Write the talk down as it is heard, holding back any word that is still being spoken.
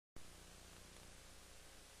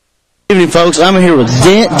Good evening, folks. I'm here with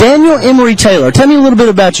Daniel Emery Taylor. Tell me a little bit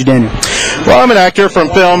about you, Daniel. Well, I'm an actor from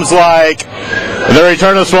films like The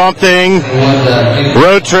Return of Swamp Thing,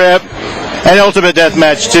 Road Trip, and Ultimate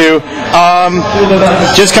Deathmatch 2.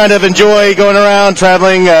 Just kind of enjoy going around,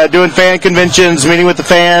 traveling, doing fan conventions, meeting with the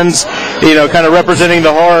fans, kind of representing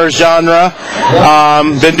the horror genre.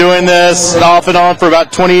 Been doing this off and on for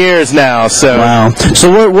about 20 years now. So. Wow.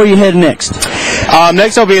 So where are you heading next?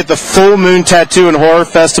 Next I'll be at the Full Moon Tattoo and Horror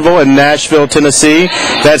Festival in Nashville, Tennessee.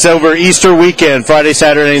 That's over Easter weekend, Friday,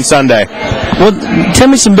 Saturday, and Sunday. Well, tell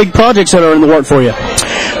me some big projects that are in the work for you.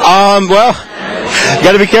 Well,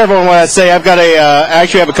 got to be careful on what I say. I've got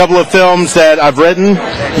actually have a couple of films that I've written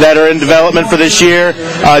that are in development for this year.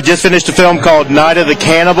 Just finished a film called Night of the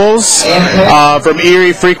Cannibals from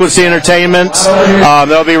Erie Frequency Entertainment.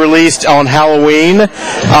 That'll be released on Halloween.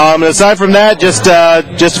 And aside from that, just a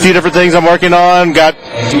few different things I'm working on. Got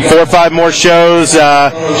 4 or 5 more shows,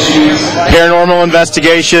 paranormal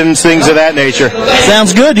investigations, things of that nature.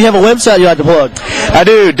 Sounds good. Do you have a website you like to plug? I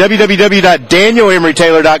do.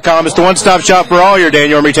 www.danielemerytaylor.com. It's the one-stop shop for all your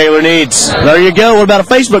Daniel Emery Taylor needs. There you go. What about a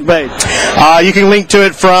Facebook page? You can link to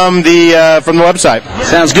it from the website.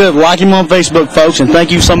 Sounds good. Like him on Facebook, folks, and thank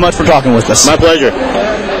you so much for talking with us. My pleasure.